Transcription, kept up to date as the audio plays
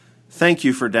Thank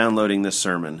you for downloading this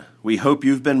sermon. We hope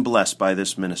you've been blessed by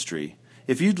this ministry.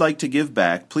 If you'd like to give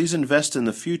back, please invest in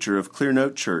the future of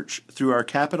Clearnote Church through our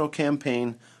capital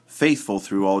campaign, Faithful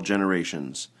Through All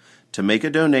Generations. To make a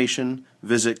donation,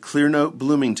 visit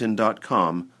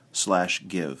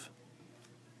clearnotebloomington.com/give.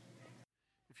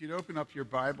 If you'd open up your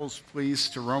Bibles, please,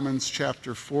 to Romans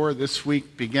chapter 4 this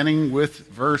week, beginning with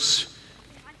verse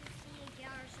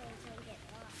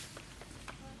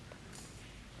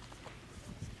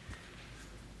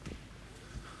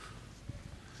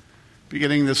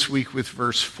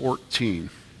 14.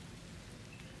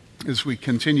 As we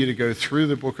continue to go through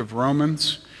the book of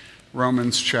Romans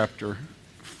chapter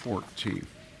 14.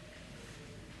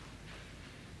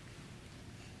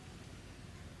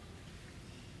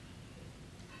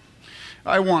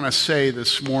 I want to say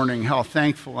this morning how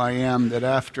thankful I am that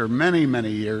after many,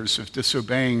 many years of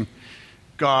disobeying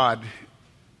God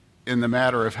in the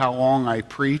matter of how long I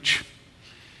preach,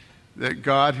 that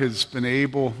God has been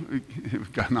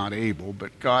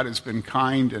God has been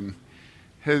kind and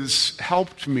has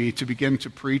helped me to begin to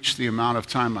preach the amount of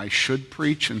time I should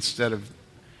preach instead of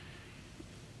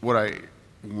what I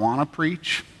want to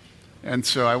preach. And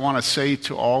so I want to say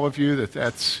to all of you that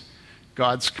that's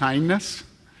God's kindness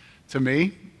to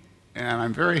me, and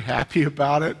I'm very happy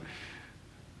about it.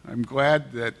 I'm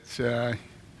glad that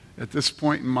at this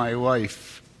point in my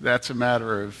life, that's a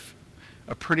matter of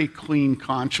a pretty clean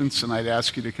conscience, and I'd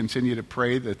ask you to continue to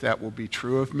pray that that will be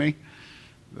true of me,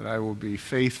 that I will be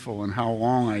faithful in how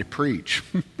long I preach.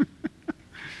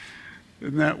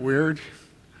 Isn't that weird?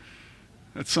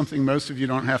 That's something most of you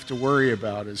don't have to worry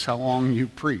about, is how long you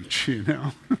preach, you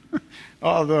know.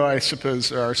 Although I suppose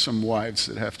there are some wives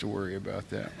that have to worry about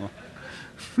that. Well,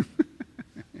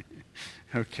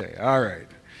 okay, all right.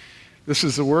 This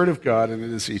is the Word of God, and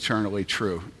it is eternally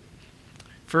true.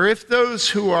 For if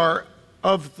those who are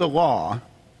of the law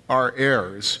are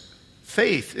heirs,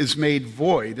 faith is made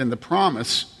void, and the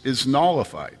promise is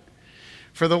nullified.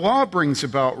 For the law brings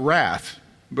about wrath,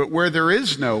 but where there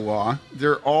is no law,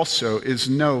 there also is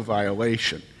no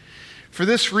violation. For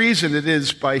this reason it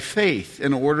is by faith,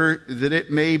 in order that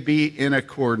it may be in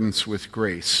accordance with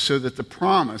grace, so that the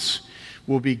promise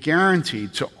will be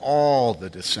guaranteed to all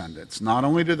the descendants, not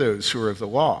only to those who are of the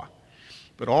law,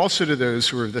 but also to those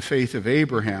who are of the faith of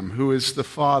Abraham, who is the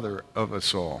father of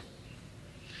us all.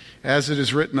 As it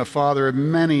is written, a father of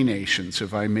many nations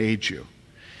have I made you,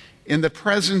 in the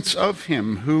presence of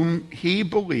him whom he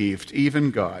believed, even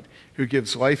God, who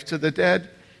gives life to the dead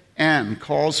and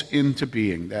calls into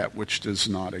being that which does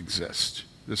not exist.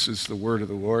 This is the word of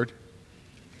the Lord.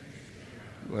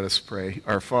 Let us pray.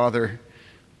 Our Father,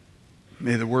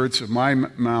 may the words of my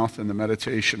mouth and the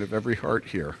meditation of every heart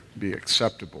here be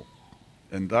acceptable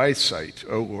in thy sight,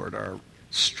 O Lord, our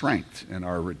strength and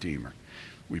our Redeemer.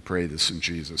 We pray this in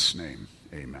Jesus' name.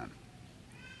 Amen.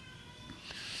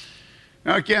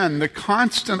 Now again, the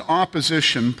constant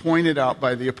opposition pointed out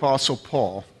by the Apostle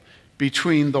Paul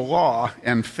between the law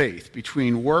and faith,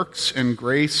 between works and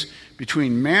grace,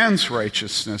 between man's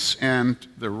righteousness and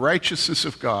the righteousness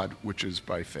of God, which is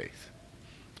by faith.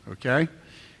 Okay?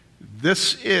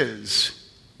 This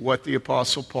is what the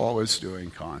Apostle Paul is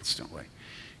doing constantly,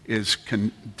 is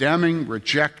condemning,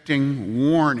 rejecting,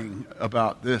 warning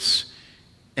about this,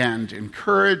 and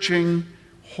encouraging,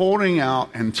 holding out,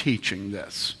 and teaching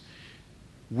this.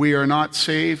 We are not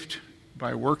saved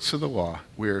by works of the law.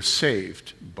 We are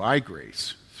saved by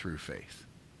grace through faith.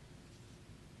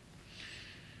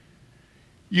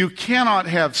 You cannot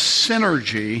have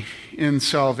synergy in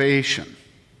salvation.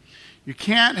 You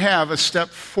can't have a step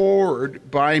forward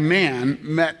by man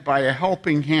met by a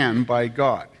helping hand by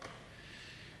God.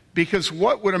 Because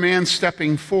what would a man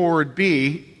stepping forward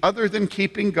be other than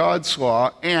keeping God's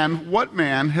law, and what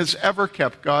man has ever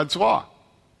kept God's law?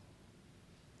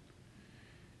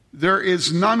 There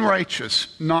is none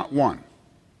righteous, not one.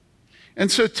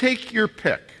 And so take your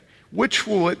pick. Which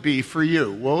will it be for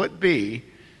you? Will it be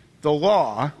the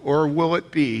law, or will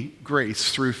it be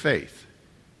grace through faith?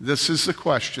 This is the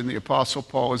question the Apostle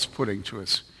Paul is putting to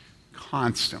us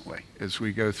constantly as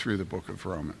we go through the book of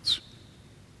Romans.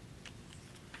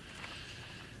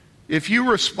 If you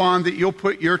respond that you'll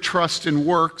put your trust in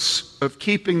works of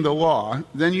keeping the law,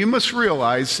 then you must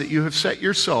realize that you have set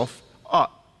yourself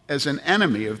up as an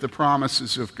enemy of the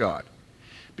promises of God,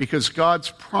 because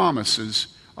God's promises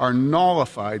are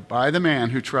nullified by the man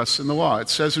who trusts in the law. It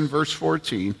says in verse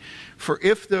 14, for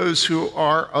if those who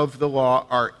are of the law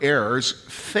are heirs,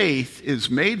 faith is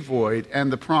made void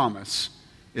and the promise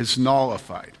is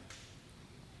nullified.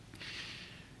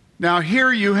 Now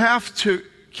here you have to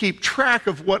keep track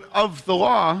of what of the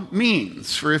law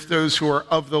means, for if those who are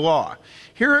of the law.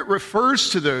 Here it refers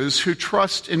to those who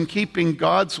trust in keeping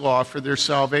God's law for their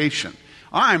salvation.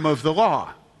 I'm of the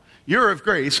law. You're of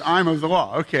grace. I'm of the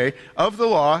law. Okay. Of the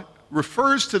law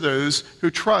refers to those who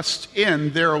trust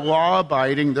in their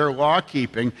law-abiding, their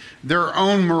law-keeping, their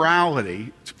own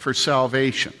morality for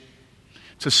salvation,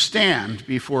 to stand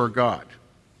before God.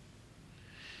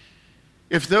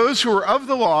 If those who are of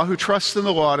the law, who trust in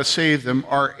the law to save them,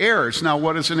 are heirs. Now,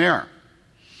 what is an heir?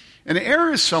 An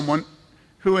heir is someone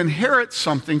who inherits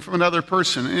something from another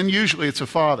person, and usually it's a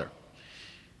father.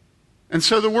 And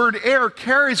so the word heir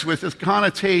carries with it a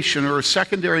connotation or a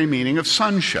secondary meaning of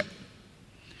sonship.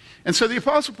 And so the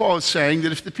Apostle Paul is saying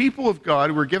that if the people of God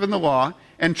were given the law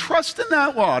and trust in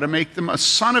that law to make them a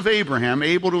son of Abraham,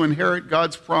 able to inherit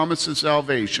God's promise of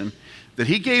salvation that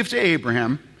he gave to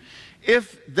Abraham,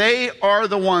 if they are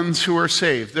the ones who are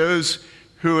saved, those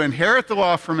who inherit the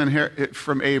law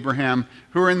from Abraham,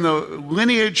 who are in the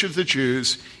lineage of the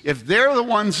Jews, if they're the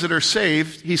ones that are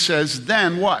saved, he says,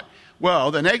 then what? Well,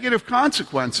 the negative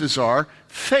consequences are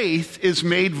faith is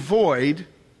made void,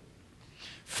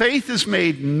 faith is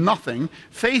made nothing,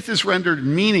 faith is rendered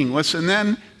meaningless, and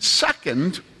then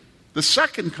the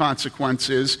second consequence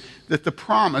is that the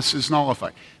promise is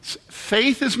nullified.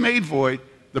 Faith is made void,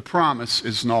 the promise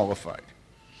is nullified.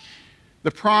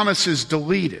 The promise is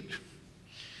deleted.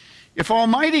 If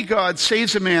Almighty God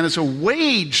saves a man as a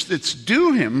wage that's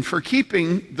due him for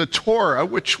keeping the Torah,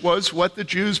 which was what the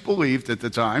Jews believed at the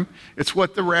time, it's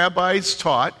what the rabbis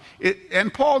taught,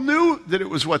 and Paul knew that it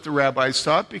was what the rabbis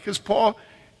taught because Paul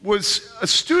was a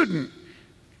student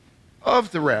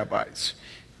of the rabbis.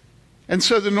 And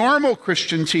so the normal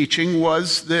Christian teaching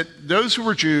was that those who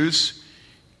were Jews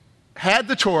had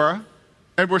the Torah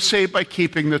and were saved by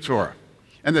keeping the Torah,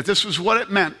 and that this was what it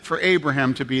meant for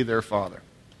Abraham to be their father.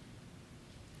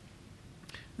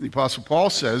 The Apostle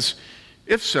Paul says,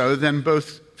 if so, then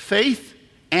both faith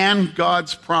and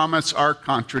God's promise are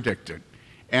contradicted,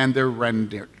 and they're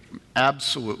rendered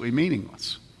absolutely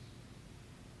meaningless.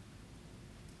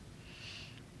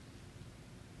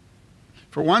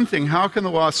 For one thing, how can the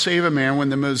law save a man when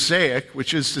the Mosaic,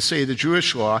 which is to say the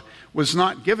Jewish law, was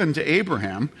not given to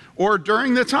Abraham or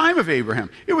during the time of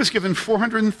Abraham? It was given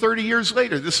 430 years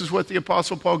later. This is what the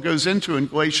Apostle Paul goes into in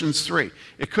Galatians 3.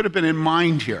 It could have been in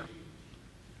mind here.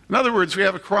 In other words, we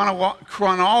have a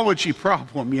chronology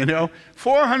problem,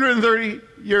 430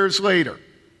 years later.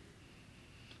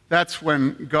 That's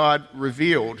when God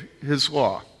revealed his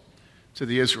law to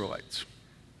the Israelites.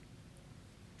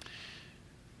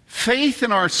 Faith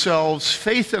in ourselves,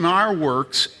 faith in our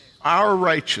works, our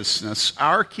righteousness,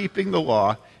 our keeping the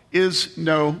law is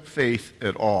no faith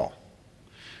at all.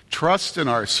 Trust in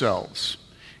ourselves,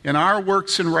 in our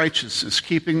works and righteousness,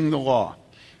 keeping the law,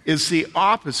 is the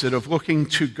opposite of looking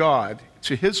to God,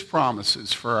 to his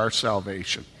promises for our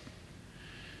salvation.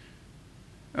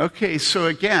 Okay, so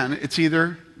again, it's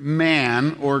either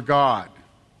man or God.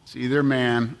 It's either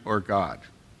man or God.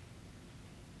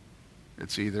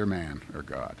 It's either man or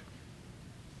God.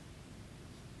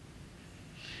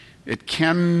 It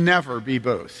can never be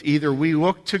both. Either we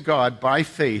look to God by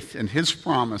faith in his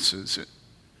promises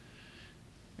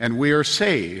and we are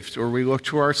saved, or we look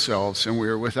to ourselves and we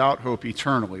are without hope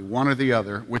eternally. One or the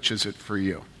other. Which is it for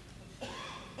you?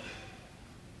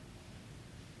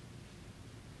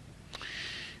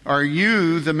 Are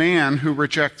you the man who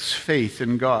rejects faith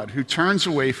in God, who turns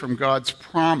away from God's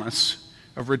promise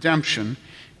of redemption?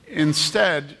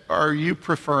 Instead, are you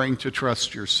preferring to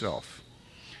trust yourself?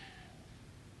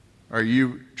 Are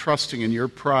you trusting in your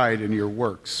pride and your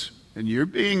works, and you're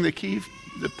being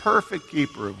the perfect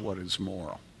keeper of what is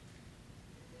moral,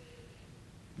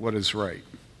 what is right?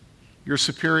 Your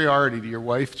superiority to your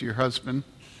wife, to your husband,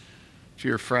 to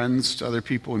your friends, to other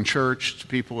people in church, to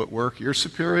people at work, your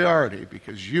superiority,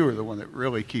 because you are the one that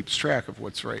really keeps track of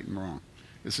what's right and wrong.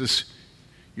 Is this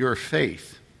your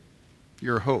faith,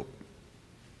 your hope?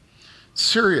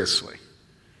 Seriously.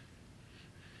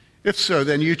 If so,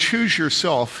 then you choose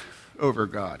yourself over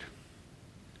God.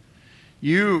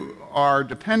 You are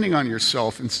depending on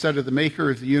yourself instead of the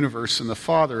maker of the universe and the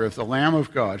Father of the Lamb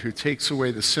of God who takes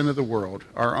away the sin of the world,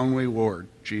 our only Lord,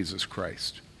 Jesus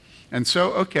Christ. And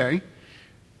so, okay,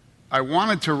 I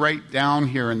wanted to write down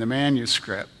here in the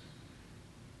manuscript,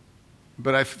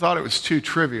 but I thought it was too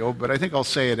trivial, but I think I'll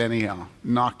say it anyhow.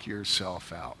 Knock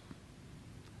yourself out.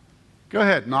 Go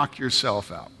ahead, knock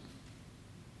yourself out.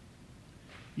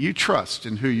 You trust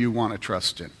in who you want to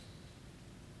trust in.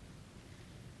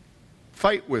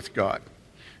 Fight with God.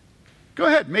 Go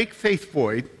ahead, make faith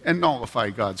void and nullify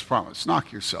God's promise.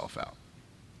 Knock yourself out.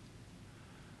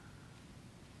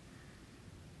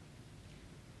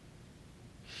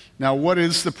 Now, what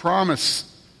is the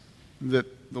promise that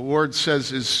the Lord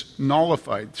says is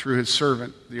nullified through his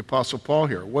servant, the Apostle Paul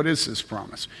here. What is this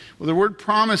promise? Well, the word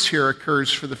promise here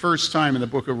occurs for the first time in the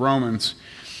book of Romans,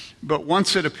 but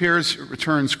once it appears, it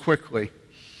returns quickly.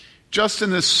 Just in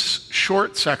this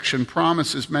short section,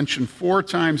 promise is mentioned 4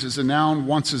 times as a noun,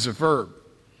 once as a verb.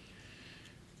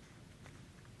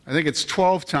 I think it's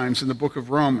 12 times in the book of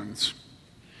Romans.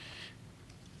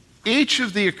 Each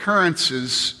of the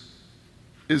occurrences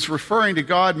is referring to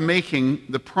God making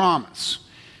the promise,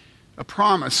 a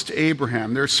promise to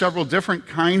Abraham. There are several different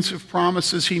kinds of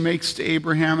promises he makes to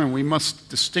Abraham, and we must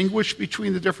distinguish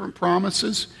between the different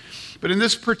promises. But in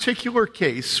this particular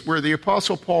case, where the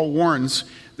Apostle Paul warns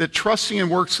that trusting in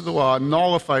works of the law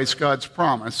nullifies God's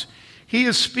promise, he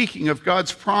is speaking of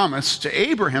God's promise to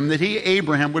Abraham that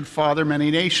Abraham would father many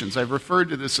nations. I've referred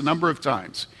to this a number of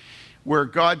times, where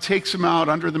God takes him out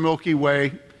under the Milky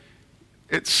Way.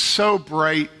 It's so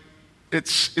bright,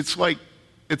 it's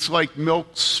like milk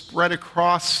spread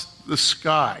across the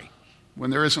sky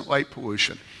when there isn't light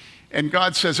pollution. And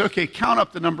God says, okay, count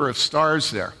up the number of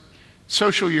stars there. So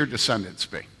shall your descendants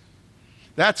be.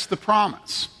 That's the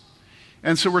promise.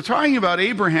 And so we're talking about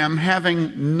Abraham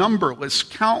having numberless,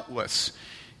 countless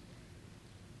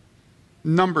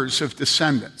numbers of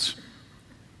descendants.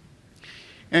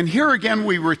 And here again,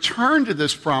 we return to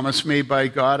this promise made by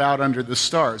God out under the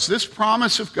stars. This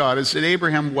promise of God is that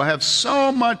Abraham will have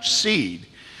so much seed,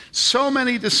 so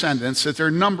many descendants, that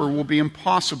their number will be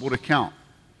impossible to count.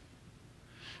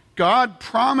 God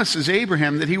promises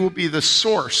Abraham that he will be the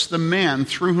source, the man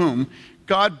through whom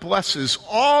God blesses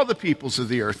all the peoples of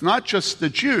the earth, not just the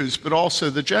Jews, but also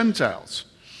the Gentiles.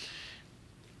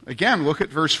 Again, look at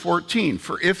verse 14.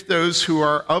 For if those who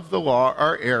are of the law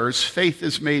are heirs, faith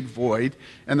is made void,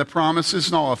 and the promise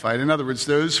is nullified. In other words,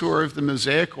 those who are of the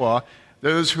Mosaic law,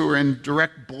 those who are in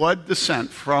direct blood descent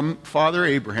from Father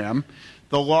Abraham,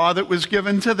 the law that was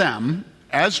given to them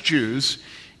as Jews,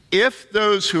 if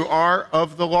those who are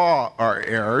of the law are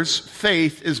heirs,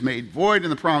 faith is made void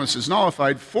and the promise is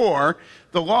nullified, for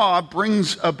the law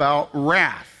brings about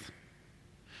wrath.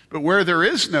 But where there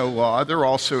is no law, there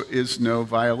also is no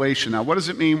violation. Now, what does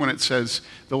it mean when it says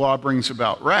the law brings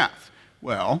about wrath?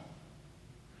 Well,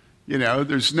 you know,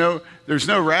 there's no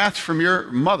wrath from your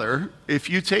mother if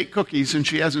you take cookies and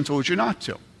she hasn't told you not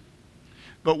to.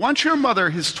 But once your mother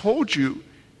has told you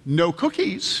no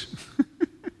cookies,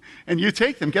 and you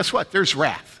take them, guess what? There's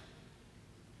wrath.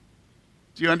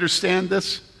 Do you understand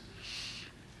this?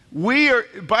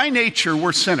 By nature,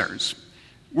 we're sinners.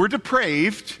 We're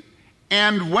depraved,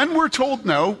 and when we're told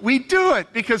no, we do it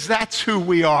because that's who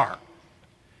we are.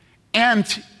 And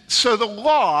so the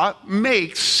law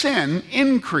makes sin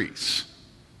increase.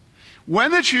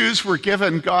 When the Jews were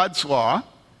given God's law,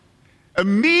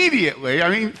 immediately, I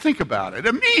mean, think about it,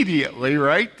 immediately,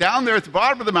 right, down there at the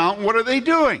bottom of the mountain, what are they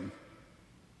doing?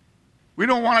 We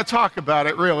don't want to talk about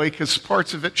it, really, because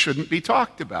parts of it shouldn't be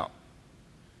talked about.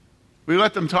 We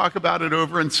let them talk about it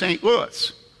over in St.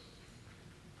 Louis,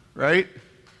 right,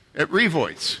 at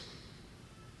Revoice.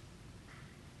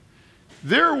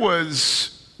 There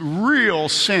was real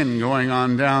sin going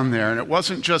on down there, and it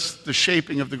wasn't just the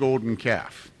shaping of the golden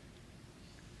calf.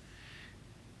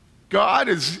 God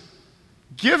is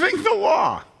giving the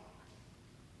law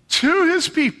to his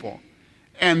people,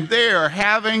 and they are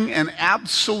having an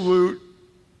absolute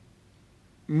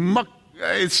muck.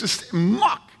 It's just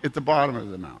muck at the bottom of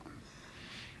the mountain.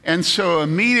 And so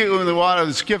immediately when the law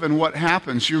is given, what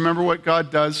happens? You remember what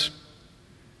God does?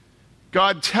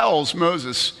 God tells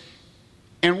Moses,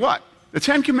 and what? The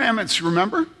 10 Commandments,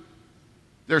 remember?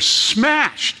 They're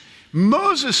smashed.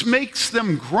 Moses makes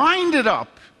them grind it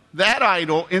up, that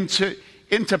idol, into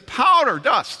powder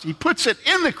dust. He puts it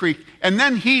in the creek, and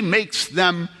then he makes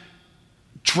them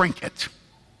drink it.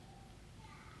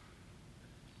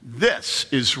 This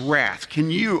is wrath. Can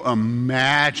you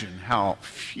imagine how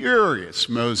furious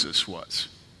Moses was?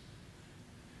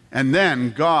 And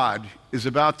then God is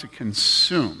about to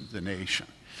consume the nation.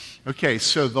 Okay,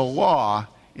 so the law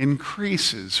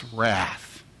increases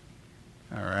wrath.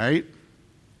 All right?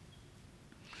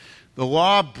 The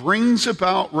law brings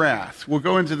about wrath. We'll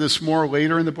go into this more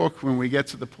later in the book when we get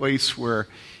to the place where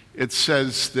it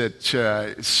says that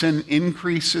sin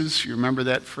increases. You remember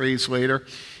that phrase later?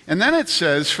 And then it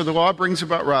says, for the law brings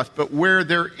about wrath, but where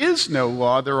there is no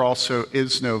law, there also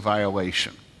is no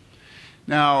violation.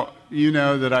 Now, you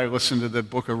know that I listen to the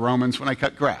book of Romans when I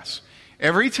cut grass.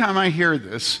 Every time I hear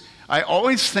this, I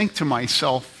always think to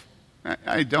myself,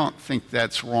 I don't think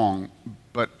that's wrong,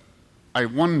 but I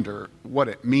wonder what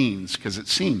it means because it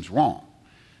seems wrong.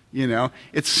 You know,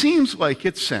 it seems like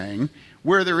it's saying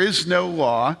where there is no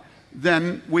law,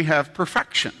 then we have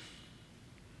perfection,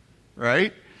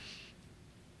 right?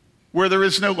 Where there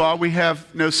is no law, we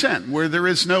have no sin. Where there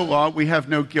is no law, we have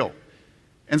no guilt.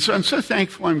 And so I'm so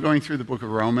thankful I'm going through the book of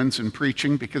Romans and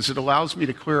preaching, because it allows me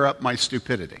to clear up my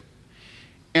stupidity.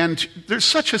 And there's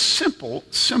such a simple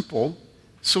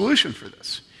solution for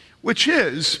this, which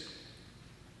is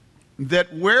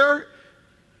that where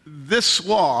this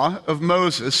law of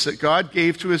Moses that God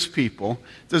gave to his people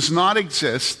does not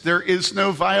exist, there is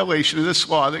no violation of this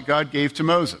law that God gave to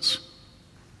Moses.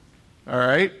 All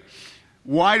right?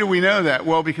 Why do we know that?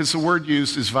 Well, because the word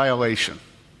used is violation.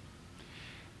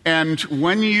 And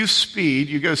when you speed,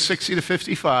 you go 60 to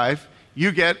 55,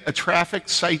 you get a traffic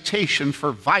citation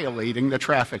for violating the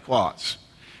traffic laws.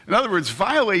 In other words,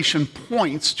 violation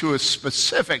points to a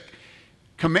specific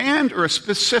command or a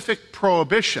specific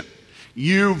prohibition.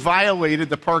 You violated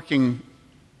the parking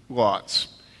laws,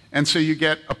 and so you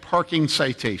get a parking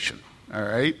citation, all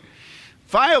right?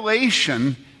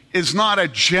 Violation is not a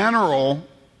general,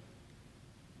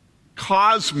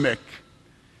 cosmic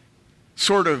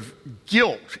sort of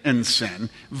guilt and sin.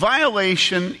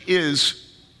 Violation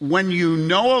is when you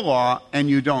know a law and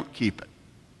you don't keep it.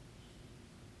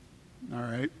 All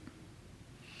right?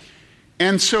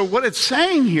 And so what it's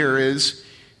saying here is,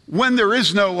 when there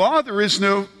is no law, there is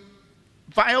no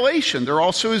violation. There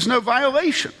also is no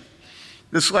violation.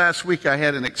 This last week I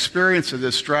had an experience of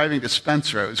this driving to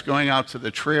Spencer. I was going out to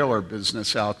the trailer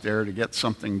business out there to get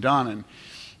something done,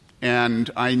 and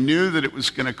I knew that it was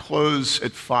going to close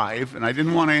at 5, and I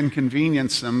didn't want to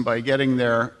inconvenience them by getting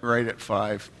there right at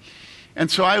 5.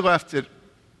 And so I left at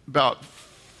about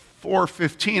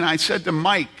 4:15. I said to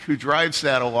Mike, who drives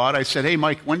that a lot, I said, "Hey,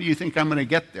 Mike, when do you think I'm going to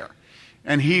get there?"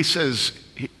 And he says,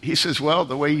 "Well,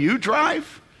 the way you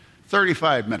drive,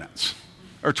 35 minutes.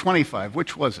 Or 25.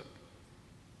 Which was it?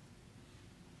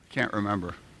 Can't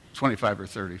remember. 25 or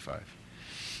 35.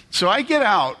 So I get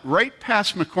out right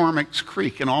past McCormick's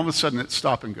Creek, and all of a sudden it's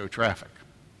stop-and-go traffic.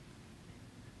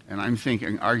 And I'm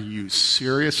thinking, are you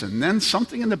serious? And then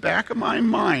something in the back of my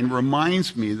mind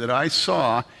reminds me that I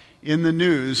saw in the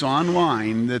news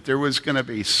online that there was going to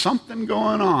be something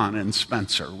going on in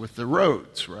Spencer with the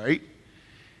roads, right?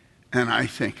 And I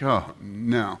think, oh,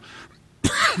 no.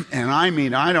 And I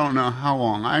mean, I don't know how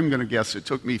long. I'm going to guess it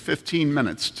took me 15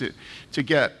 minutes to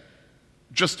get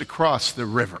just across the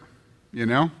river, you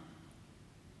know?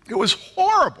 It was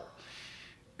horrible.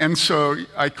 And so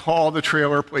I call the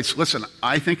trailer place. Listen,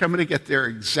 I think I'm going to get there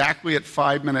exactly at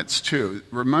 5 minutes to.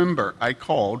 Remember, I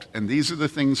called, and these are the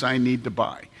things I need to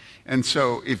buy. And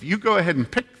so if you go ahead and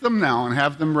pick them now and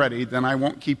have them ready, then I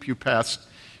won't keep you past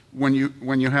when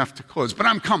you have to close. But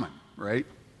I'm coming, right?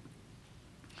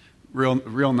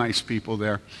 Real nice people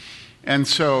there. And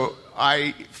so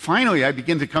I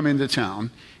begin to come into town,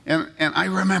 and I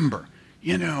remember,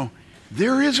 you know,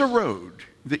 there is a road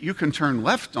that you can turn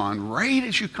left on right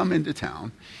as you come into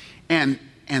town, and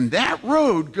that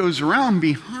road goes around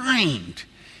behind,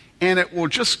 and it will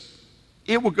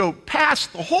go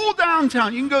past the whole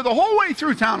downtown. You can go the whole way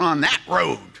through town on that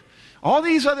road. All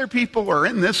these other people are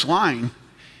in this line,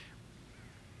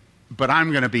 but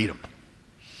I'm going to beat them.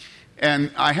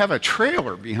 And I have a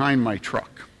trailer behind my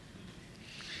truck.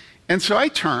 And so I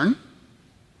turn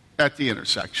at the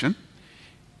intersection,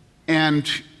 and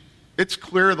it's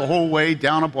clear the whole way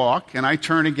down a block, and I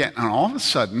turn again, and all of a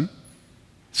sudden,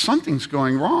 something's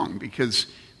going wrong, because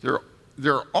there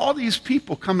are all these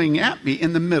people coming at me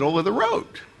in the middle of the road.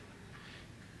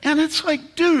 And it's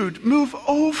like, dude, move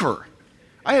over.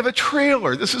 I have a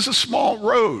trailer. This is a small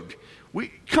road.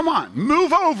 Come on,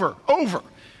 move over.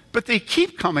 But they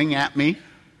keep coming at me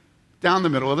down the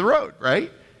middle of the road,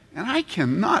 right? And I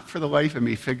cannot for the life of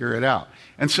me figure it out.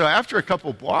 And so after a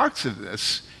couple blocks of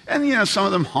this, and, you know, some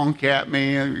of them honk at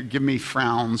me or give me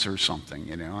frowns or something,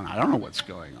 you know, and I don't know what's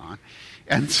going on.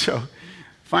 And so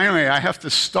finally I have to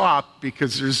stop,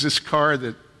 because there's this car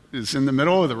that is in the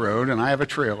middle of the road, and I have a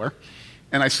trailer.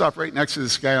 And I stop right next to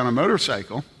this guy on a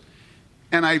motorcycle.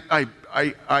 And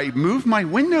I move my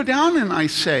window down, and I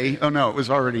say, oh, no, it was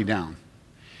already down.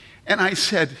 And I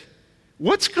said,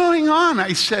 what's going on?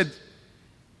 I said,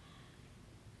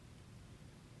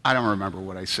 I don't remember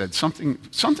what I said.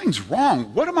 Something's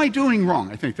wrong. What am I doing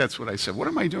wrong? I think that's what I said. What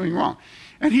am I doing wrong?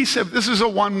 And he said, this is a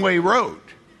one-way road.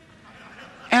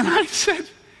 And I said,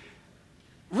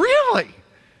 really?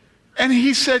 And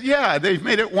he said, yeah, they've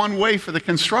made it one way for the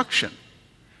construction.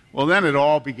 Well, then it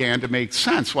all began to make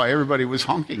sense why everybody was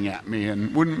honking at me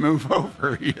and wouldn't move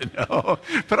over, you know.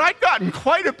 But I'd gotten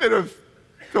quite a bit of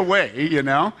the way, you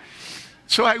know.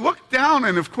 So I looked down,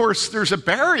 and of course there's a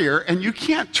barrier, and you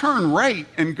can't turn right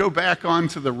and go back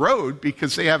onto the road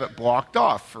because they have it blocked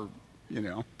off for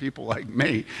people like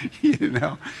me,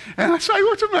 And so I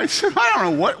looked at him, I said, I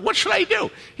don't know, what should I do?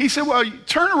 He said, well, you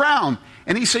turn around.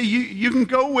 And he said, you can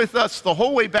go with us the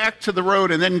whole way back to the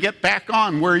road and then get back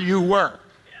on where you were.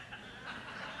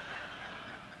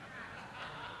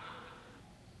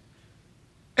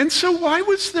 And so why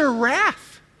was there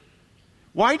wrath?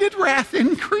 Why did wrath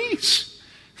increase?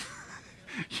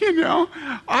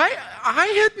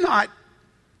 I had not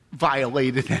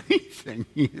violated anything,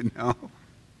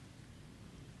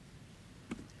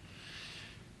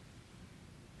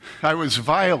 I was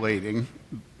violating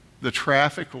the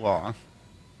traffic law,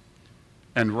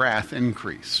 and wrath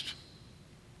increased.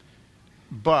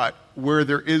 But where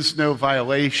there is no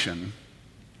violation,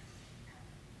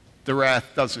 the wrath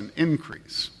doesn't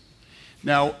increase.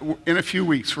 Now, in a few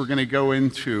weeks, we're going to go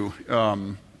into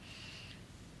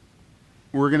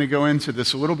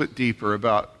this a little bit deeper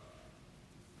about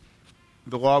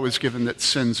the law was given that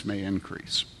sins may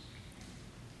increase.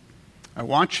 I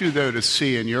want you, though, to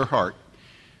see in your heart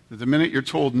that the minute you're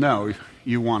told no,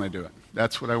 you want to do it.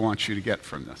 That's what I want you to get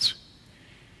from this.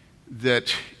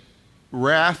 That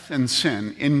wrath and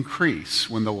sin increase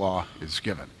when the law is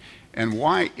given. And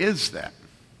why is that?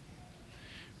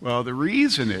 Well, the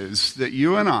reason is that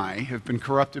you and I have been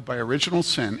corrupted by original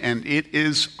sin, and it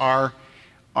is our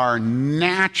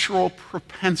natural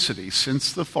propensity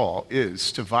since the fall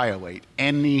is to violate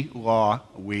any law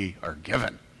we are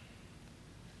given.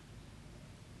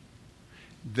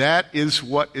 That is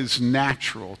what is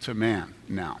natural to man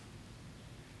now.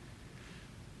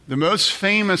 The most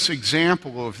famous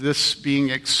example of this being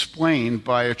explained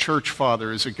by a church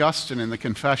father is Augustine in the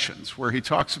Confessions, where he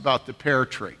talks about the pear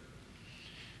tree.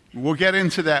 We'll get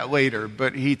into that later,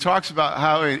 but he talks about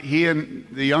how he and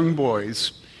the young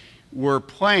boys were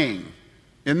playing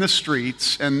in the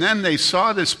streets, and then they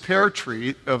saw this pear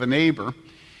tree of a neighbor,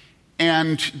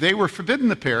 and they were forbidden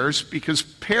the pears because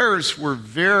pears were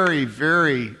very,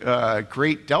 very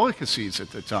great delicacies at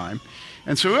the time.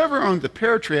 And so whoever owned the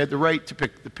pear tree had the right to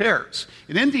pick the pears.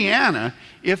 In Indiana,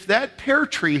 if that pear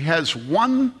tree has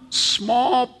one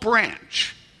small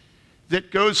branch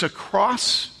that goes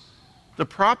across the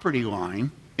property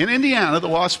line, in Indiana, the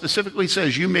law specifically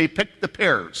says you may pick the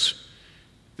pears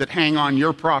that hang on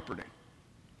your property.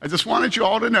 I just wanted you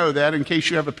all to know that in case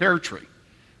you have a pear tree.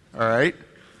 All right?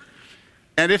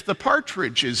 And if the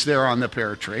partridge is there on the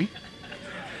pear tree,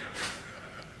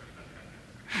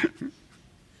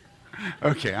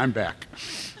 okay, I'm back.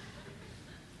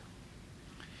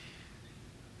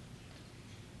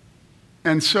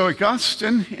 And so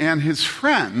Augustine and his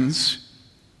friends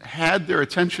had their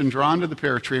attention drawn to the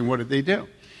pear tree, and what did they do?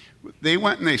 They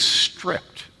went and they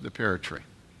stripped the pear tree.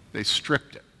 They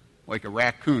stripped it, like a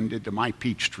raccoon did to my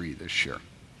peach tree this year.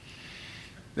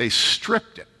 They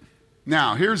stripped it.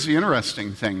 Now, here's the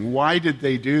interesting thing. Why did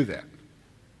they do that?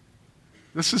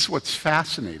 This is what's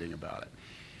fascinating about it.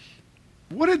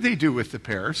 What did they do with the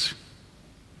pears?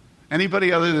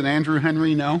 Anybody other than Andrew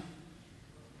Henry know?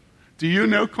 Do you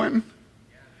know, Clinton?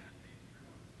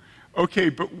 Okay,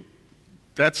 but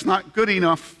that's not good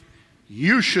enough.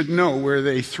 You should know where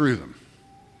they threw them.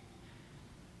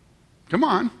 Come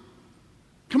on.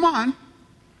 Come on.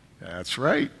 That's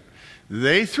right.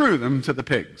 They threw them to the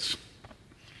pigs.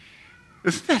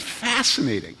 Isn't that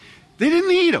fascinating? They didn't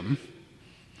eat them,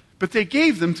 but they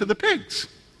gave them to the pigs.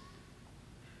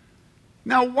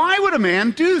 Now, why would a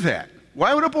man do that?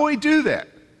 Why would a boy do that?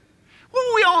 Well,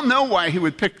 we all know why he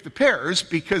would pick the pears,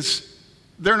 because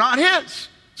they're not his.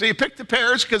 So you pick the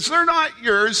pears because they're not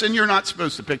yours, and you're not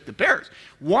supposed to pick the pears.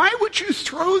 Why would you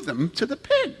throw them to the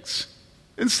pigs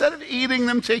instead of eating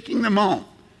them, taking them home?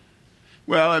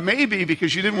 Well, it may be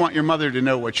because you didn't want your mother to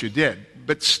know what you did,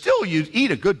 but still you'd eat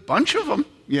a good bunch of them,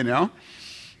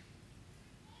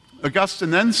 Augustine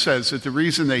then says that the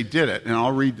reason they did it, and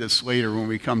I'll read this later when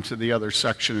we come to the other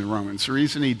section in Romans, the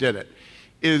reason he did it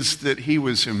is that he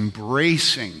was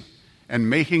embracing and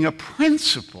making a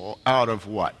principle out of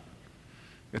what?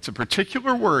 It's a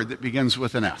particular word that begins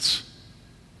with an S.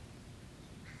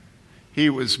 He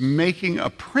was making a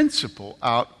principle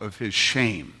out of his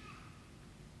shame.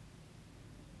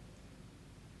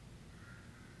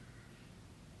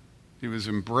 He was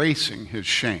embracing his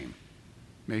shame,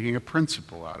 making a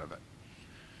principle out of it.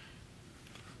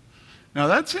 Now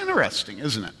that's interesting,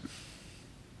 isn't it?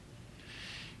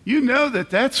 You know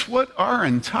that that's what our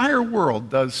entire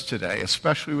world does today,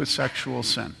 especially with sexual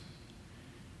sin.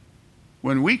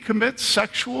 When we commit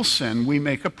sexual sin, we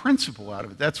make a principle out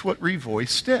of it. That's what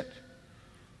Revoice did.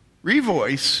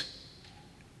 Revoice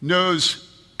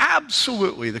knows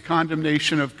absolutely the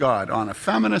condemnation of God on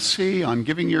effeminacy, on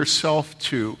giving yourself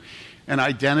to an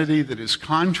identity that is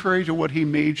contrary to what he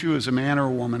made you as a man or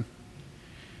a woman.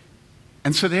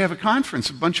 And so they have a conference,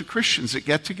 a bunch of Christians that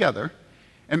get together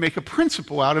and make a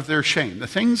principle out of their shame. The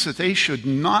things that they should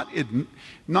not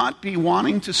be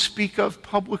wanting to speak of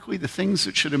publicly, the things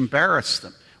that should embarrass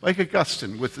them. Like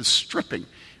Augustine with the stripping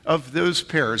of those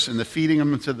pears and the feeding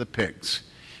them to the pigs.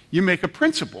 You make a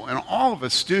principle, and all of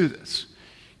us do this.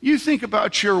 You think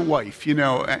about your wife. You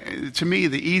know, to me,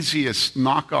 the easiest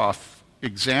knockoff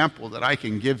example that I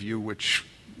can give you, which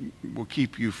will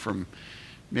keep you from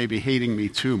maybe hating me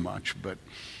too much, but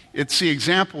it's the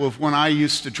example of when I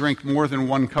used to drink more than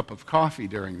 1 cup of coffee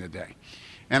during the day.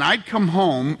 And I'd come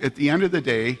home at the end of the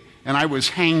day, and I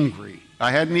was hangry.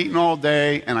 I hadn't eaten all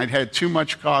day, and I'd had too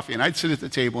much coffee, and I'd sit at the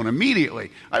table, and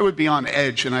immediately I would be on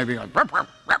edge, and I'd be like, "Burp, burp,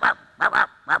 burp, burp, burp,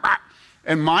 burp, burp."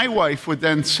 And my wife would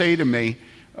then say to me,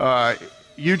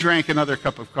 "You drank another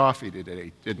cup of coffee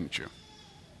today, didn't you?"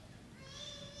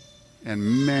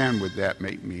 And man, would that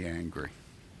make me angry.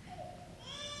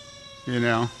 You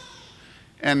know?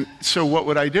 And so what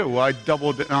would I do? Well, I'd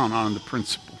double down on the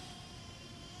principle.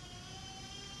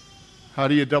 How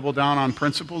do you double down on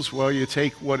principles? Well, you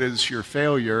take what is your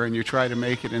failure and you try to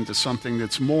make it into something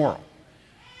that's moral.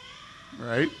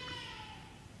 Right?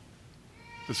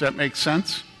 Does that make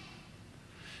sense?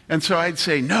 And so I'd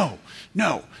say, no.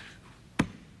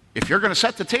 If you're going to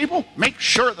set the table, make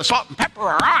sure the salt and pepper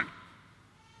are on.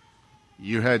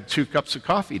 You had 2 cups of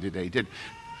coffee today,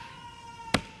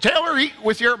 Taylor, eat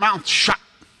with your mouth shut.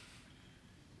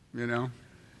 You know?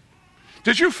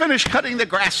 Did you finish cutting the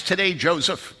grass today,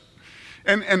 Joseph?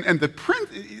 And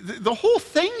the whole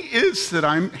thing is that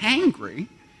I'm hangry,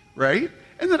 right?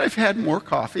 And that I've had more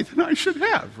coffee than I should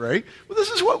have, right? Well, this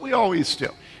is what we always do.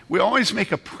 We always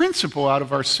make a principle out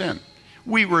of our sin.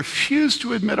 We refuse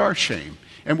to admit our shame,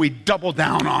 and we double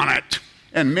down on it.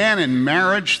 And man, in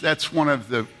marriage, that's one of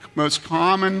the most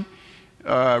common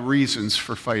reasons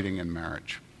for fighting in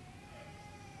marriage.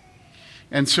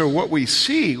 And so what we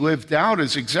see lived out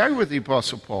is exactly what the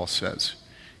Apostle Paul says.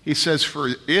 He says,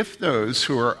 "For if those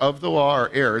who are of the law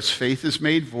are heirs, faith is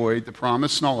made void, the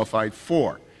promise nullified.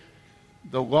 For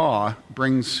the law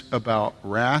brings about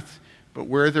wrath, but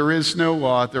where there is no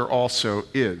law, there also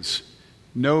is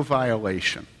no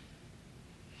violation."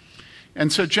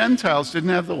 And so Gentiles didn't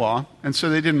have the law, and so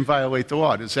they didn't violate the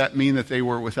law. Does that mean that they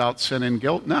were without sin and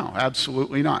guilt? No,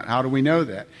 absolutely not. How do we know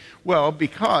that? Well,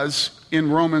 because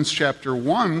in Romans chapter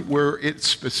 1, where it's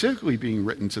specifically being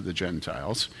written to the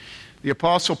Gentiles, the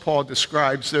Apostle Paul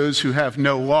describes those who have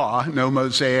no law, no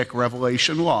Mosaic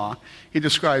revelation law. He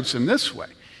describes them this way.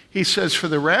 He says, "For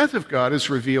the wrath of God is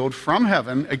revealed from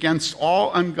heaven against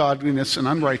all ungodliness and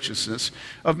unrighteousness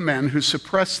of men who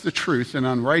suppress the truth in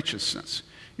unrighteousness."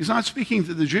 He's not speaking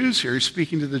to the Jews here, he's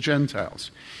speaking to the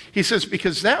Gentiles. He says,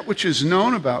 "Because that which is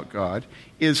known about God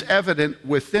is evident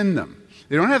within them."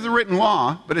 They don't have the written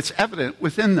law, but it's evident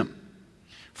within them.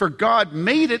 "For God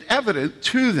made it evident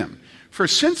to them. For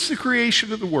since the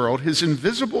creation of the world, his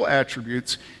invisible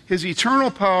attributes, his eternal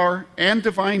power and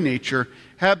divine nature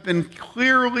have been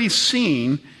clearly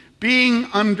seen, being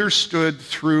understood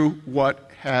through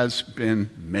what has been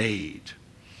made."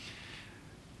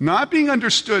 Not being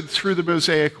understood through the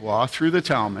Mosaic law, through the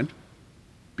Talmud,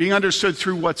 being understood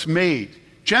through what's made.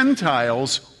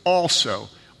 Gentiles also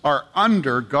are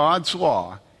under God's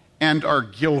law and are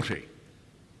guilty.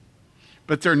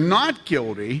 But they're not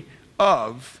guilty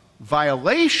of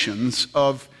violations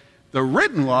of the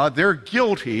written law. They're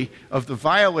guilty of the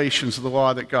violations of the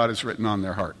law that God has written on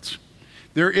their hearts.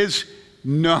 There is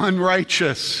none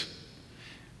righteous.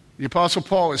 The Apostle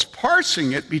Paul is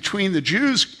parsing it between the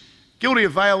Jews guilty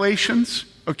of violations,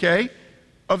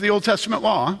 of the Old Testament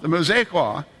law, the Mosaic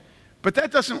law, but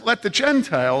that doesn't let the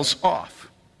Gentiles off.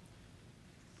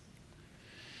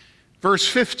 Verse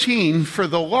 15, "For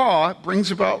the law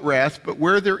brings about wrath, but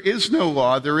where there is no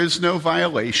law, there is no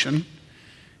violation.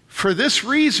 For this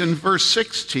reason," verse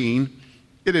 16,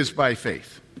 "it is by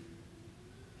faith,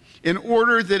 in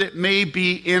order that it may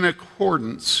be in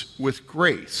accordance with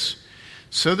grace,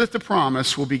 so that the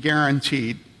promise will be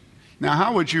guaranteed." Now,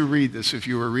 how would you read this if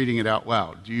you were reading it out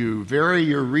loud? Do you vary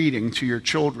your reading to your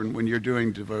children when you're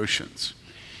doing devotions?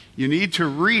 You need to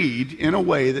read in a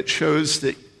way that shows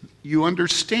that you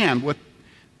understand what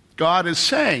God is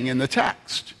saying in the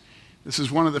text. This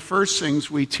is one of the first things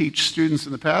we teach students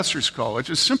in the Pastor's College,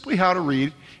 is simply how to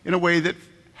read in a way that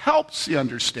helps the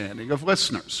understanding of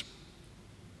listeners.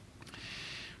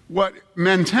 What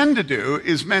men tend to do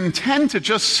is men tend to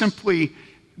just simply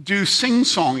do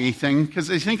sing-songy thing because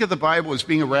they think of the Bible as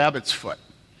being a rabbit's foot,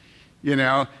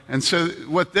 And so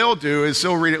what they'll do is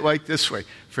they'll read it like this way.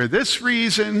 "For this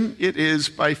reason it is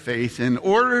by faith, in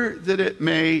order that it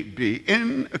may be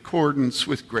in accordance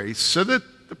with grace, so that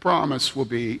the promise will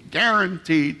be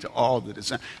guaranteed to all the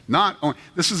descendants. Not only,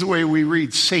 this is the way we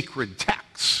read sacred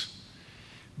texts.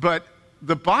 But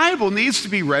the Bible needs to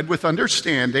be read with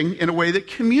understanding in a way that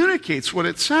communicates what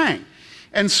it's saying.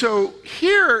 And so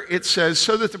here it says,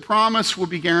 so that the promise will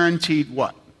be guaranteed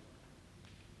what?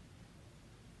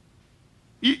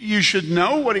 You should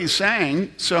know what he's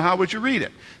saying, so how would you read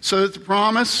it? So that the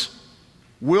promise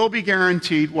will be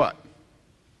guaranteed what?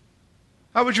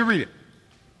 How would you read it?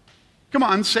 Come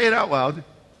on, say it out loud.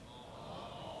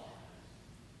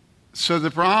 So the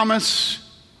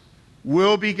promise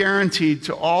will be guaranteed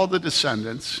to all the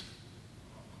descendants.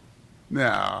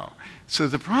 No. So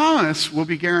the promise will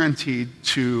be guaranteed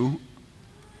to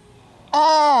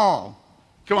all.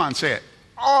 Come on, say it.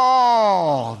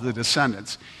 All the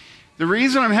descendants. The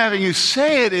reason I'm having you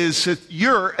say it is that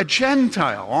you're a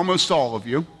Gentile, almost all of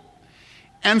you.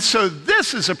 And so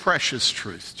this is a precious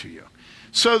truth to you.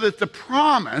 So that the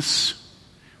promise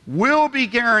will be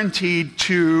guaranteed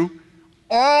to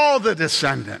all the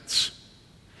descendants,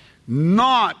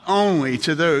 not only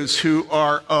to those who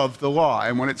are of the law.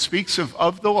 And when it speaks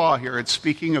of the law here, it's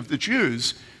speaking of the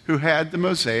Jews who had the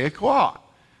Mosaic law.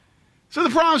 So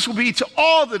the promise will be to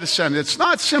all the descendants,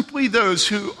 not simply those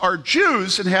who are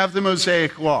Jews and have the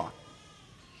Mosaic law,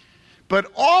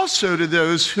 but also to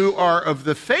those who are of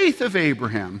the faith of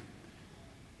Abraham,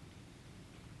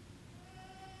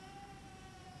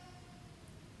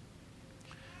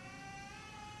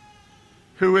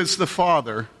 who is the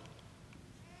father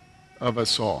of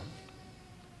us all.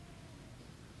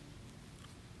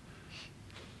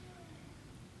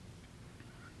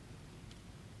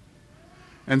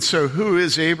 And so who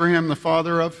is Abraham the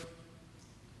father of?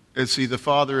 Is he the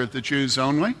father of the Jews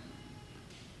only?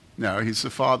 No, he's the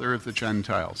father of the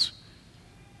Gentiles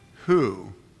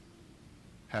who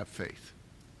have faith.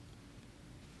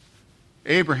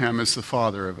 Abraham is the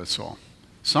father of us all.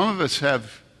 Some of us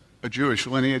have a Jewish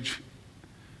lineage.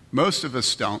 Most of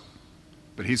us don't,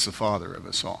 but he's the father of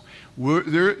us all.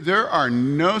 There are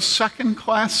no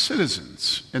second-class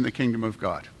citizens in the kingdom of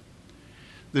God.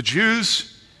 The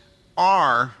Jews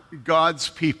are God's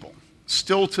people,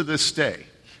 still to this day.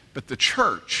 But the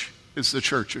church is the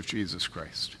church of Jesus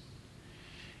Christ.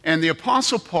 And the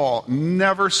Apostle Paul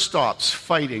never stops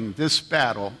fighting this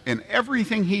battle in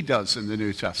everything he does in the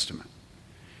New Testament.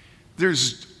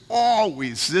 There's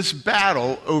always this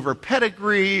battle over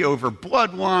pedigree, over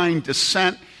bloodline,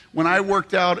 descent. When I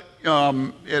worked out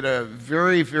at a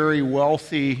very, very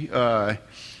wealthy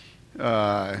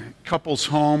couple's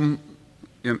home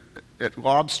at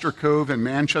Lobster Cove in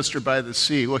Manchester by the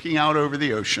Sea, looking out over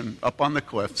the ocean, up on the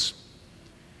cliffs,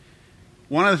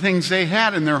 one of the things they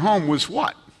had in their home was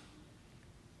what?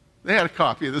 They had a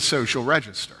copy of the Social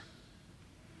Register.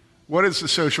 What is the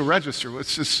Social Register? Well,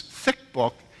 it's this thick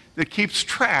book that keeps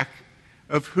track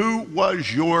of who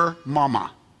was your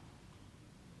mama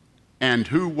and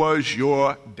who was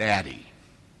your daddy.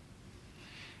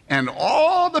 And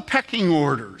all the pecking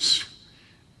orders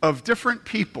of different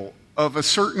people of a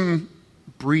certain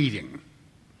breeding,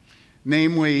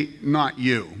 namely not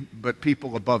you, but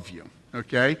people above you,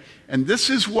 okay? And this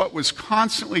is what was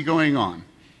constantly going on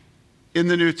in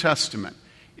the New Testament,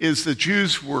 is the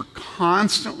Jews were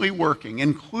constantly working,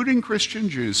 including Christian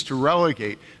Jews, to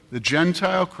relegate the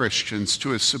Gentile Christians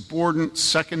to a subordinate,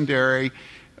 secondary,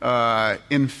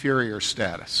 inferior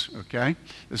status, okay?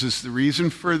 This is the reason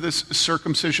for this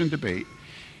circumcision debate.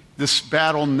 This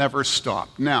battle never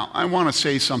stopped. Now, I want to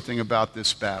say something about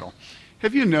this battle.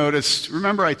 Have you noticed,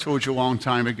 remember I told you a long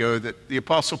time ago that the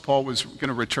Apostle Paul was going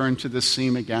to return to this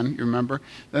theme again, you remember?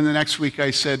 Then the next week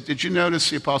I said, did you notice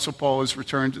the Apostle Paul has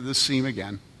returned to this theme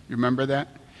again? You remember that?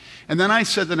 And then I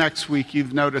said the next week,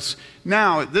 you've noticed.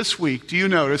 Now, this week, do you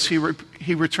notice he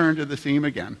returned to the theme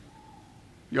again?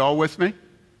 You all with me?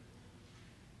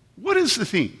 What is the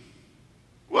theme?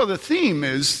 Well, the theme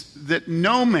is that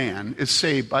no man is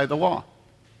saved by the law.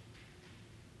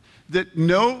 That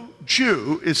no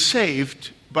Jew is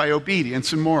saved by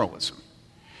obedience and moralism.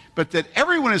 But that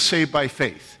everyone is saved by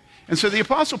faith. And so the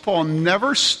Apostle Paul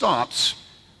never stops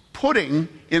putting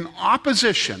in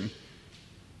opposition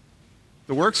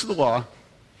the works of the law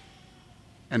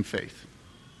and faith.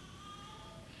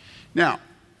 Now,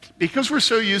 because we're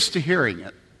so used to hearing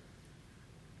it,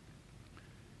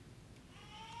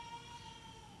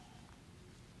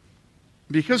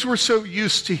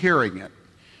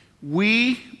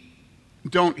 we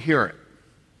don't hear it.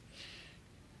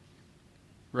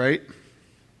 Right?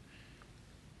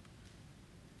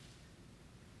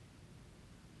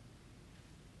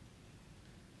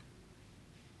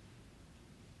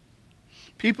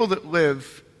 People that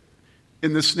live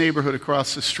in this neighborhood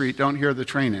across the street don't hear the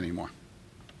train anymore.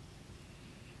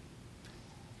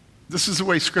 This is the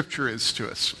way Scripture is to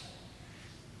us.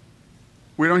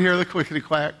 We don't hear the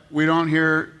clickety-clack. We don't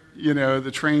hear,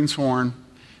 the train's horn.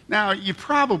 Now, you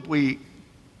probably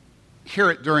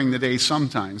hear it during the day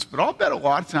sometimes, but I'll bet a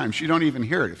lot of times you don't even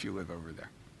hear it if you live over there.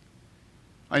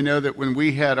 I know that when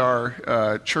we had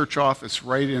our church office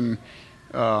right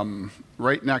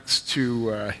next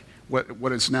to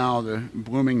what is now the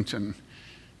Bloomington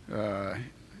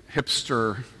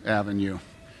Hipster Avenue.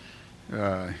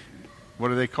 What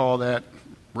do they call that?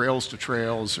 Rails to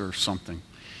trails or something.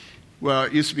 Well,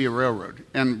 it used to be a railroad,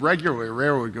 and regularly a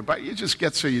railroad would go by. You just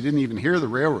get so you didn't even hear the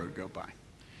railroad go by.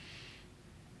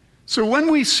 So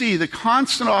when we see the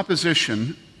constant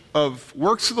opposition of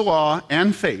works of the law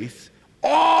and faith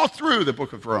all through the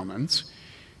book of Romans,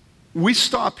 we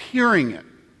stop hearing it.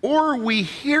 Or we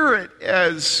hear it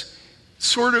as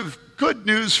sort of good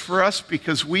news for us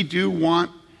because we do want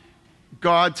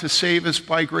God to save us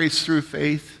by grace through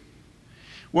faith.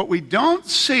 What we don't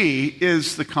see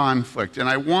is the conflict, and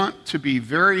I want to be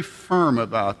very firm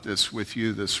about this with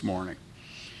you this morning.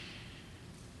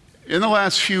 In the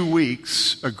last few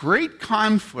weeks, a great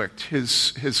conflict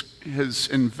has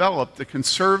enveloped the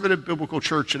conservative biblical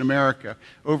church in America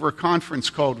over a conference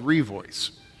called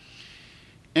Revoice.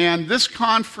 And this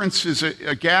conference is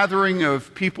a gathering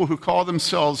of people who call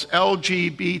themselves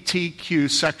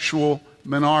LGBTQ sexual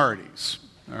minorities,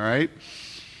 all right?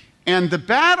 And the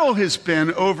battle has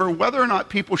been over whether or not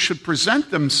people should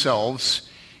present themselves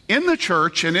in the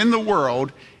church and in the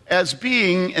world as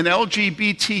being an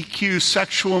LGBTQ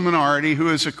sexual minority who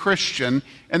is a Christian,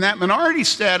 and that minority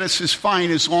status is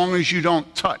fine as long as you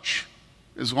don't touch.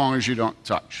 As long as you don't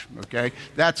touch, okay?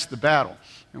 That's the battle.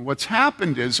 And what's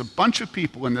happened is a bunch of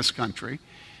people in this country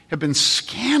have been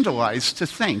scandalized to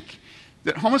think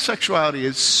that homosexuality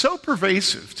is so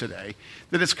pervasive today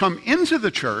that it's come into the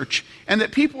church and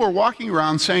that people are walking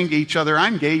around saying to each other,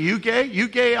 I'm gay, you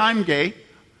gay, I'm gay,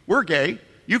 we're gay,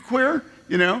 you queer,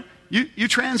 you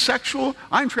transsexual,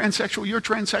 I'm transsexual, you're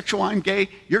transsexual, I'm gay,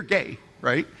 you're gay,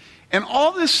 right? And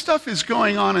all this stuff is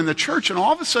going on in the church, and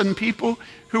all of a sudden people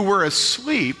who were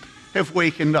asleep have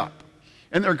wakened up.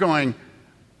 And they're going,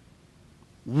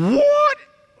 what?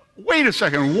 Wait a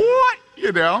second, what?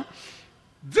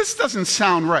 This doesn't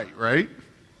sound right?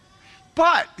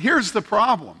 But here's the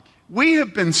problem. We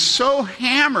have been so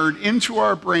hammered into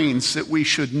our brains that we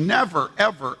should never,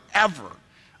 ever, ever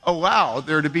allow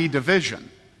there to be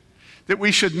division. That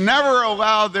we should never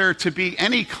allow there to be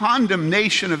any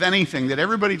condemnation of anything, that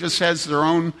everybody just has their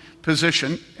own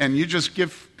position, and you just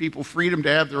give people freedom to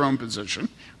have their own position,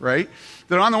 right?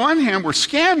 That on the one hand, we're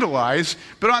scandalized,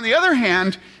 but on the other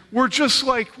hand, we're just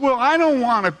like, well, I don't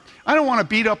want to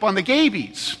beat up on the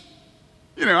gaybies.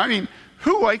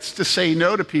 Who likes to say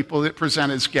no to people that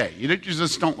present as gay? You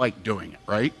just don't like doing it,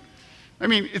 right?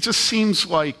 It just seems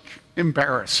like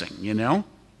embarrassing,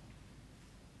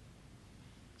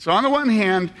 So on the one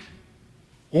hand,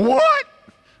 what?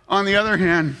 On the other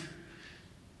hand,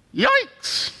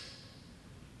 yikes.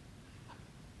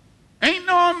 Ain't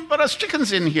no but us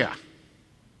chickens in here.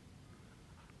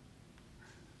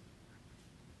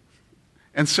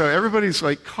 And so everybody's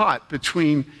like caught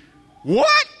between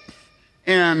what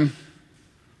and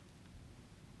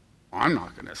I'm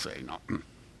not going to say nothing.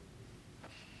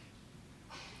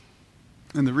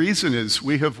 And the reason is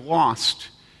we have lost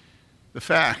the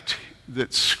fact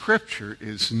that Scripture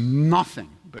is nothing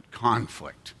but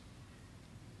conflict.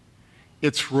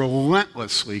 It's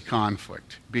relentlessly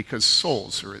conflict because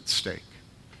souls are at stake.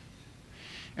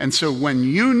 And so when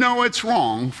you know it's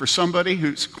wrong for somebody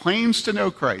who claims to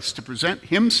know Christ to present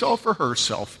himself or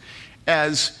herself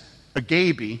as a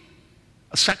gayby,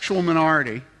 a sexual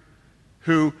minority,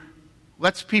 who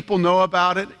lets people know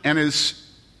about it and is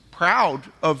proud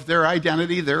of their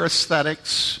identity, their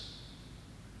aesthetics,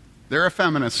 their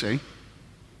effeminacy,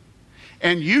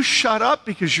 and you shut up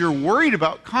because you're worried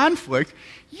about conflict,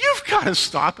 you've got to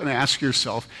stop and ask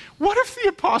yourself, what if the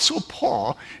Apostle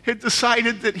Paul had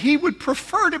decided that he would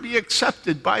prefer to be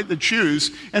accepted by the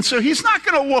Jews, and so he's not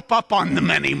going to whoop up on them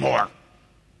anymore?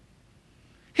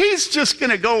 He's just going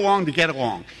to go along to get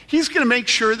along. He's going to make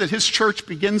sure that his church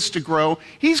begins to grow.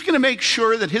 He's going to make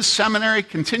sure that his seminary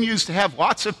continues to have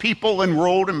lots of people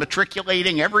enrolled and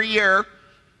matriculating every year.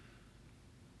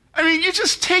 You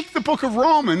just take the book of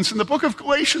Romans and the book of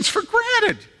Galatians for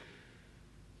granted.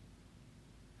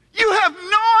 You have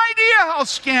no idea how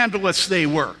scandalous they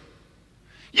were.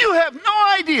 You have no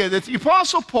idea that the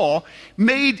Apostle Paul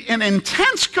made an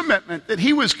intense commitment that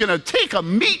he was going to take a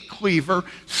meat cleaver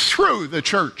through the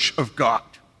church of God.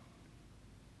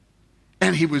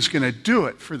 And he was going to do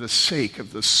it for the sake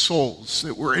of the souls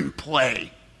that were in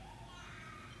play.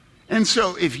 And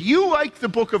so if you like the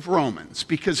book of Romans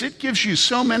because it gives you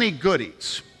so many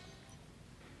goodies,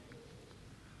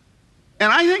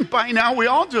 and I think by now we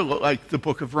all do like the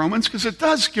book of Romans because it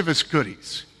does give us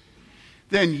goodies,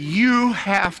 then you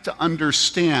have to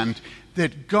understand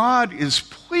that God is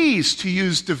pleased to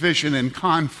use division and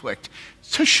conflict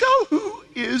to show who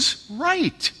is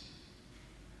right.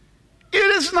 It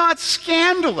is not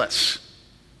scandalous.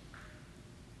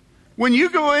 When you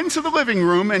go into the living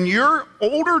room and your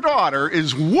older daughter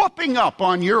is whooping up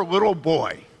on your little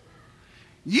boy,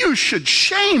 you should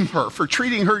shame her for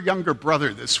treating her younger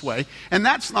brother this way, and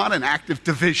that's not an act of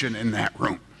division in that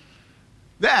room.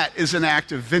 That is an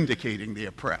act of vindicating the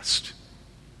oppressed.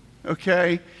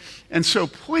 Okay? And so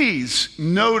please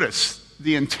notice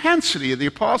the intensity of the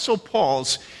Apostle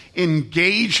Paul's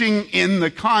engaging in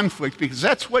the conflict, because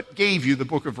that's what gave you the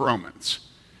book of Romans.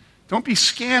 Don't be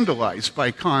scandalized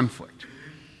by conflict.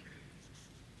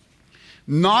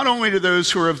 Not only to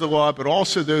those who are of the law, but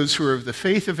also those who are of the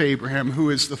faith of Abraham, who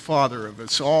is the father of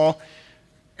us all.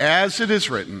 As it is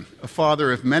written, a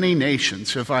father of many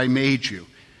nations have I made you,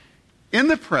 in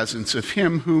the presence of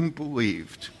him whom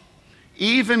believed,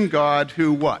 even God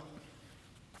who what?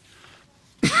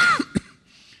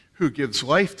 Who gives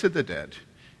life to the dead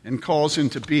and calls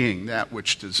into being that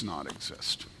which does not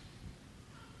exist.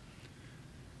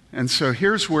 And so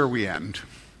here's where we end.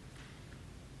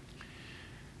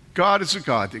 God is a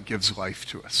God that gives life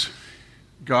to us.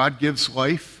 God gives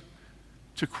life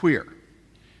to queer.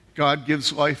 God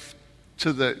gives life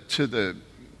to the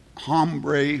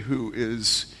hombre who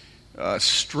is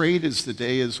straight as the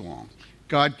day is long.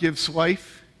 God gives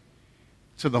life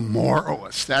to the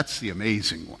moralist. That's the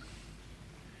amazing one.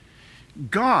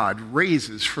 God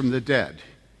raises from the dead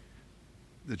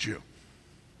the Jew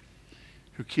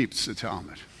who keeps the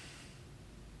Talmud.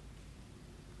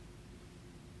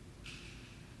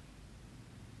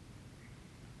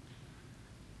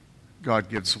 God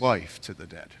gives life to the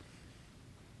dead.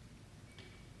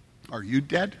 Are you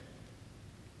dead?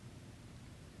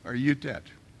 Are you dead?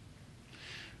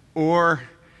 Or,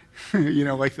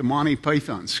 like the Monty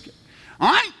Python skit.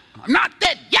 I'm not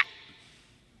dead yet.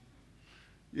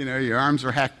 Your arms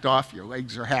are hacked off, your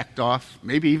legs are hacked off,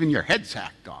 maybe even your head's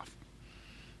hacked off,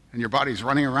 and your body's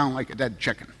running around like a dead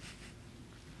chicken.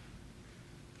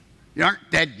 You aren't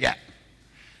dead yet.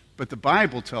 But the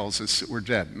Bible tells us that we're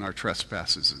dead in our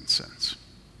trespasses and sins.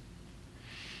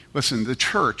 Listen, the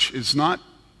church is not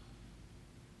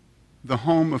the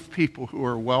home of people who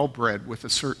are well-bred with a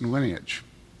certain lineage.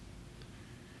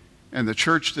 And the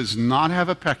church does not have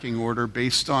a pecking order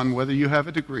based on whether you have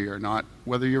a degree or not,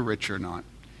 whether you're rich or not,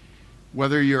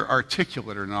 whether you're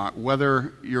articulate or not,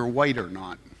 whether you're white or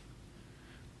not.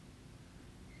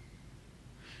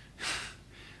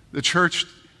 The church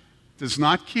does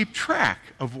not keep track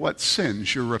of what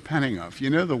sins you're repenting of.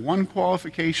 The one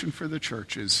qualification for the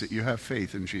church is that you have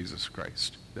faith in Jesus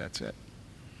Christ. That's it.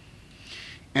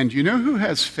 And you know who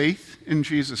has faith in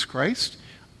Jesus Christ?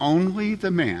 Only the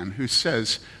man who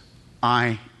says,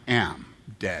 I am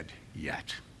dead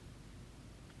yet.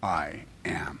 I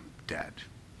am dead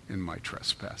in my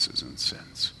trespasses and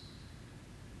sins.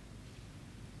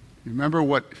 Do you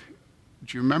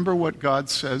remember what God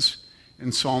says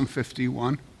in Psalm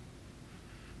 51?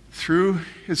 Through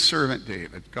his servant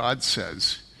David, God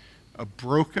says, a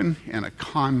broken and a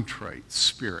contrite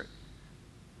spirit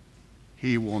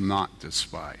he will not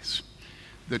despise.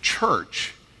 The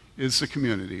church is the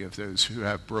community of those who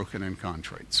have broken and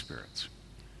contrite spirits.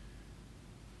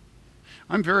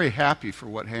 I'm very happy for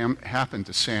what happened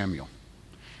to Samuel,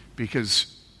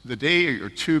 because the day or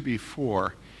two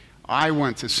before, I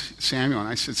went to Samuel and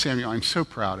I said, Samuel, I'm so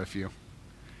proud of you.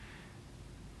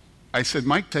 I said,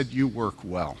 Mike said you work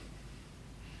well.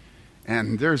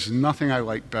 And there's nothing I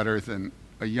like better than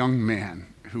a young man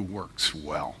who works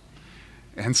well.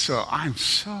 And so I'm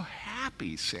so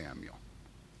happy, Samuel.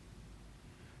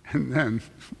 And then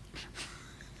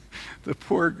the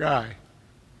poor guy,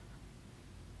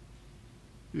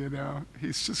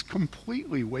 he's just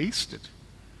completely wasted.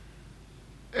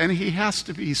 And he has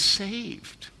to be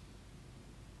saved.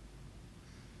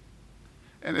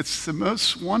 And it's the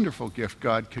most wonderful gift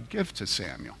God could give to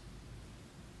Samuel.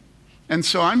 And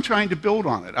so I'm trying to build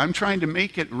on it. I'm trying to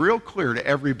make it real clear to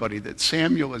everybody that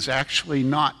Samuel is actually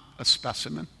not a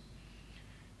specimen.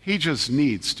 He just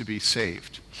needs to be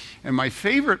saved. And my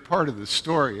favorite part of the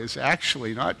story is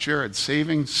actually not Jared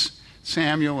saving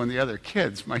Samuel and the other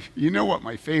kids. You know what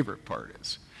my favorite part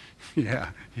is. Yeah,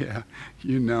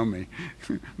 you know me.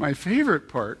 My favorite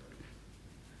part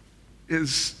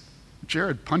is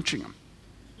Jared punching him.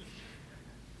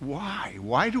 Why?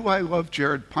 Why do I love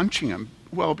Jared punching him?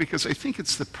 Well, because I think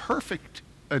it's the perfect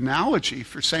analogy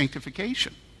for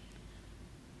sanctification.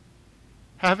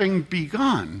 Having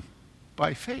begun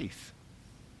by faith.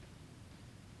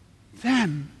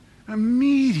 Then,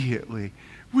 immediately,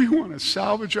 we want to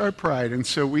salvage our pride, and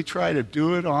so we try to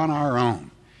do it on our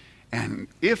own. And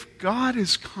if God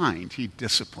is kind, he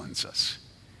disciplines us.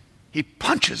 He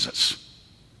punches us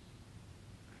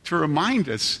to remind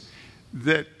us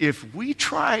that if we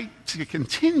try to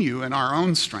continue in our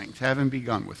own strength, having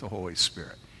begun with the Holy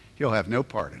Spirit, he'll have no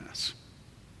part in us.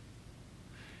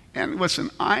 And listen,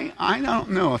 I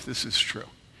don't know if this is true,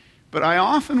 but I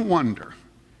often wonder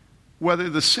whether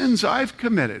the sins I've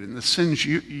committed and the sins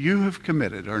you have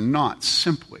committed are not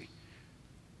simply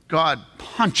God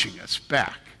punching us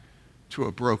back to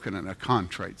a broken and a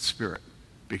contrite spirit,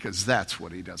 because that's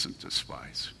what he doesn't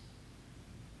despise.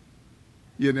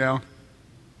 You know?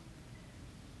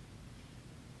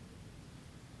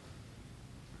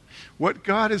 What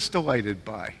God is delighted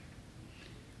by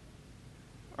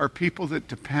are people that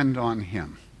depend on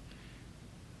him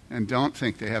and don't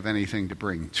think they have anything to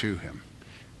bring to him.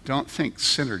 Don't think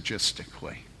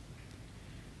synergistically,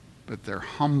 but they're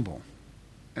humble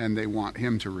and they want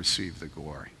him to receive the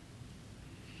glory.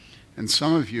 And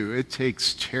some of you, it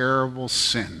takes terrible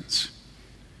sins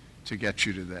to get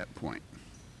you to that point.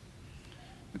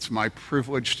 It's my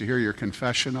privilege to hear your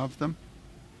confession of them.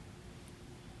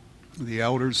 The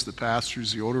elders, the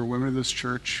pastors, the older women of this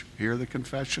church hear the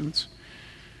confessions.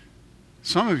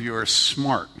 Some of you are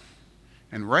smart,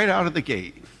 and right out of the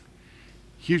gate,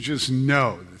 you just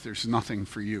know that there's nothing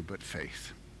for you but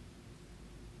faith.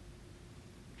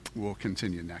 We'll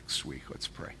continue next week. Let's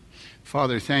pray.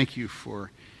 Father, thank you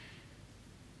for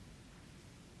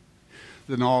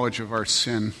the knowledge of our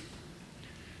sin.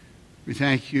 We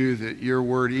thank you that your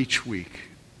word each week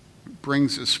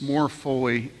brings us more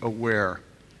fully aware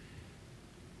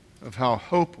of how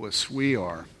hopeless we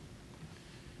are,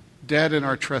 dead in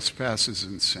our trespasses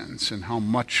and sins, and how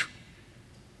much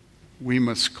we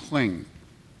must cling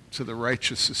to the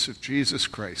righteousness of Jesus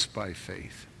Christ by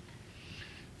faith.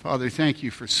 Father, thank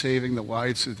you for saving the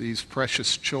lives of these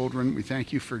precious children. We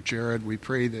thank you for Jared. We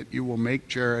pray that you will make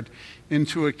Jared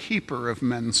into a keeper of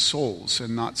men's souls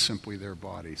and not simply their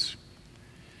bodies.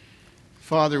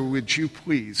 Father, would you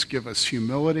please give us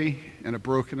humility and a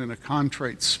broken and a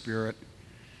contrite spirit.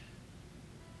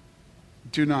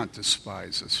 Do not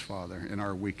despise us, Father, in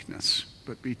our weakness,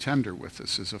 but be tender with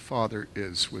us as a father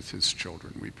is with his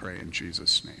children. We pray in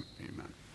Jesus' name. Amen.